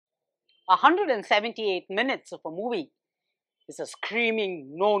178 minutes of a movie is a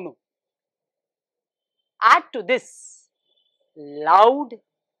screaming no-no. Add to this loud,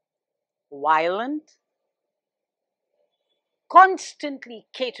 violent, constantly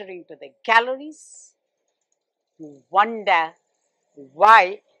catering to the galleries. You wonder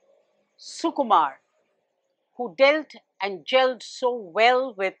why Sukumar, who dealt and gelled so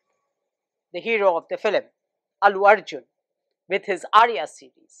well with the hero of the film, Allu Arjun, with his Arya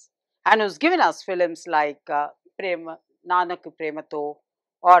series, and who's given us films like Prema, Nanak Premato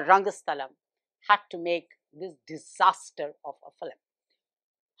or Rangasthalam, had to make this disaster of a film.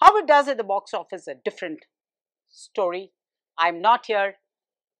 How it does at the box office is a different story. I'm not here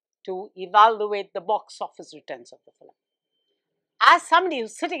to evaluate the box office returns of the film. As somebody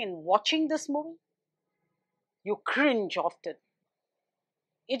who's sitting and watching this movie, you cringe often.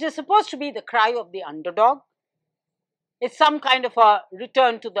 It is supposed to be the cry of the underdog. It's some kind of a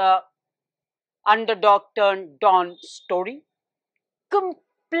return to the underdog turned Don story.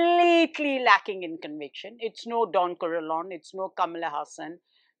 Completely lacking in conviction. It's no Don Corleone, it's no Kamala Hassan,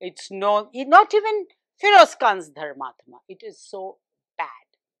 it's not even Feroz Khan's Dharmatma. It is so bad.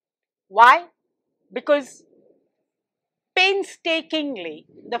 Why? Because painstakingly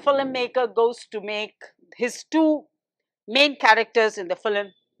the filmmaker goes to make his two main characters in the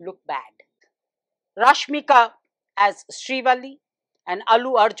film look bad. Rashmika as Srivalli and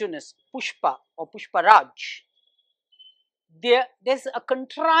Allu Arjun as Pushpa or Pushpa Raj. There's a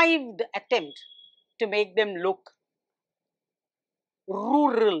contrived attempt to make them look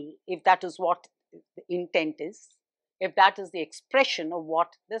rural, if that is what the intent is, if that is the expression of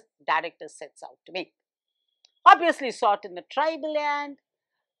what this director sets out to make. Obviously sought in the tribal land.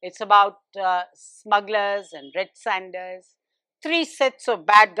 It's about smugglers and red sanders. Three sets of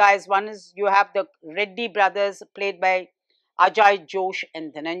bad guys. One is you have the Reddy brothers played by Ajay, Ghosh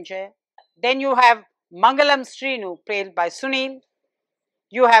and Dhananjaya. Then you have Mangalam Srinu played by Sunil.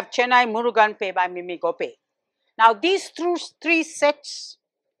 You have Chennai Murugan played by Mime Gopi. Now these three sets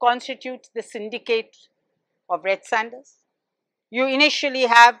constitute the syndicate of red sanders. You initially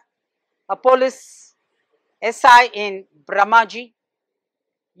have a police SI in Brahmaji.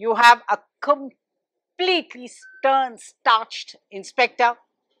 You have a completely stern, starched inspector,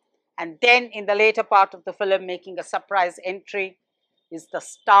 and then in the later part of the film, making a surprise entry, is the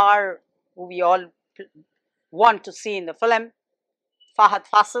star who we all want to see in the film, Fahadh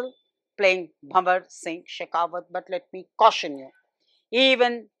Faasil, playing Bhavar Singh Shekhawat. But let me caution you,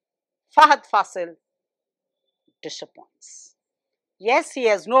 even Fahadh Faasil disappoints. Yes, he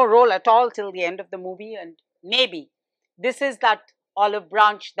has no role at all till the end of the movie, and maybe this is that olive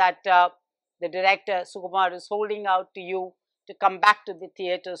branch that the director Sukumar is holding out to you to come back to the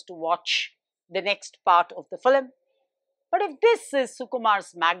theatres to watch the next part of the film. But if this is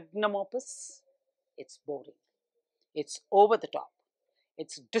Sukumar's magnum opus, it's boring, it's over the top,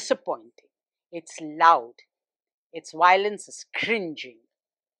 it's disappointing, it's loud, its violence is cringing.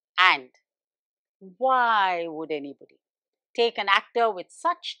 And why would anybody take an actor with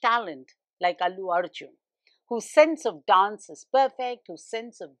such talent like Allu Arjun, whose sense of dance is perfect, whose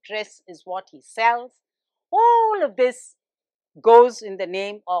sense of dress is what he sells? All of this goes in the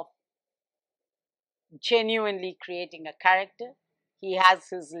name of genuinely creating a character. He has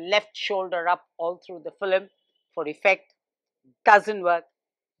his left shoulder up all through the film for effect. Doesn't work.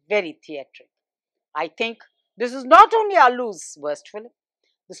 Very theatric. I think this is not only Allu's worst film,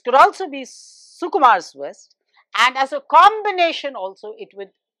 this could also be Sukumar's worst, and as a combination also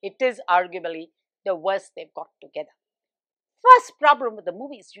it is arguably the worst they've got together. First problem with the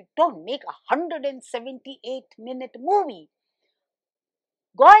movie is you don't make a 178-minute movie.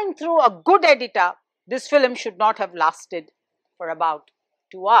 Going through a good editor, this film should not have lasted for about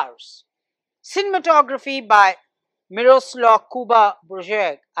 2 hours. Cinematography by Miroslav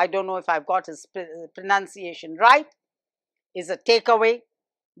Kuba-Brujek, I don't know if I've got his pronunciation right, is a takeaway.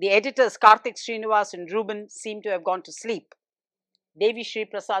 The editors Karthika, Srinivas and Ruben seem to have gone to sleep. Devi Sri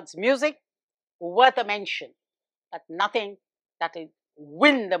Prasad's music, worth a mention, but nothing that will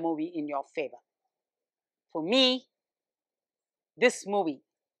win the movie in your favor. For me, this movie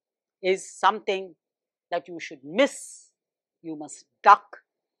is something that you should miss, you must duck,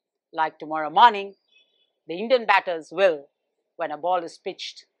 like tomorrow morning the Indian batters will when a ball is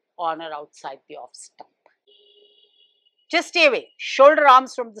pitched on or outside the off stump. Just stay away. Shoulder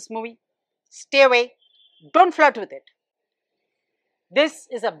arms from this movie. Stay away. Don't flirt with it. This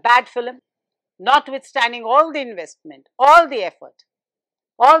is a bad film, notwithstanding all the investment, all the effort,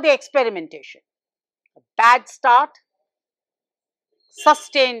 all the experimentation. A bad start,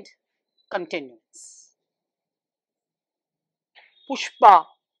 sustained continuance. Pushpa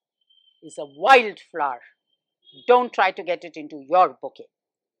is a wildflower. Don't try to get it into your bouquet.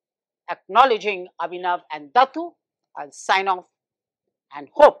 Acknowledging Abhinav and Dattu, I'll sign off and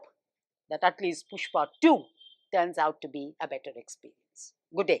hope that at least Pushpa 2 turns out to be a better experience.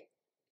 Good day.